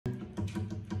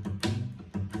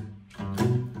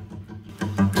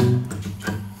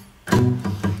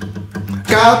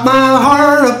Got my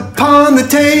heart upon the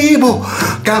table,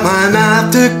 got my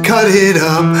knife to cut it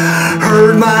up.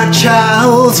 Heard my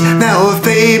child's now a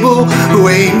fable, who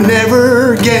ain't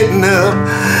never getting up.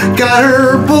 Got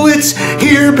her bullets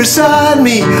here beside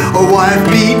me, a wife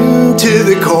beaten to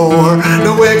the core.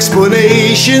 No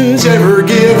explanations ever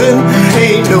given,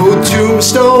 ain't no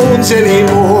tombstones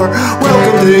anymore.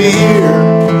 Welcome to here,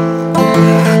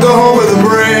 the home of the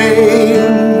brave.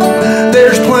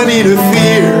 There's plenty to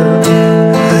fear.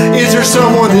 Is there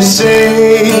someone to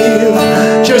save?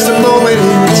 Just a moment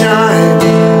in time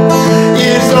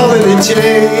is all that it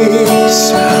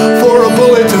takes for a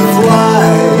bullet to fly,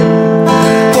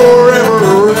 forever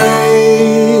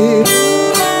afraid.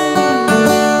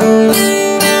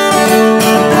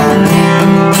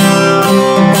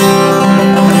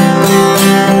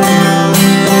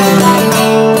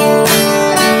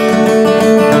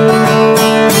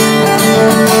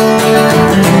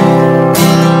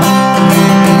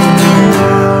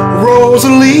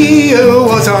 Rosalia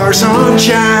was our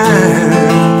sunshine,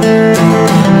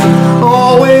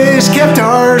 always kept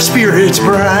our spirits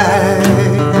bright.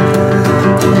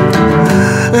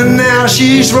 And now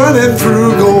she's running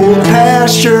through gold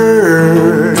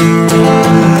pasture.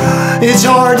 It's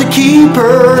hard to keep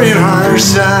her in our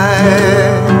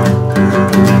sight.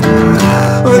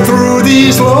 Through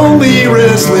these lonely,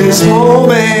 restless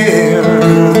moments,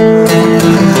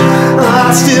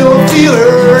 I still feel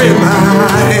her in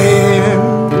my hand.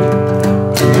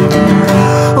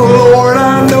 Lord,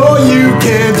 I know you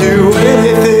can do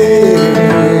anything.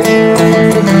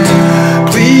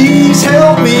 Please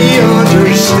help me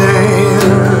understand.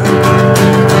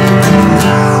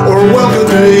 Or welcome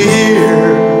to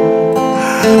here,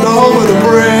 the home of the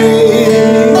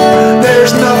brave.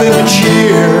 There's nothing to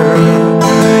cheer.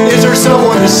 Is there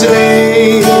someone to save?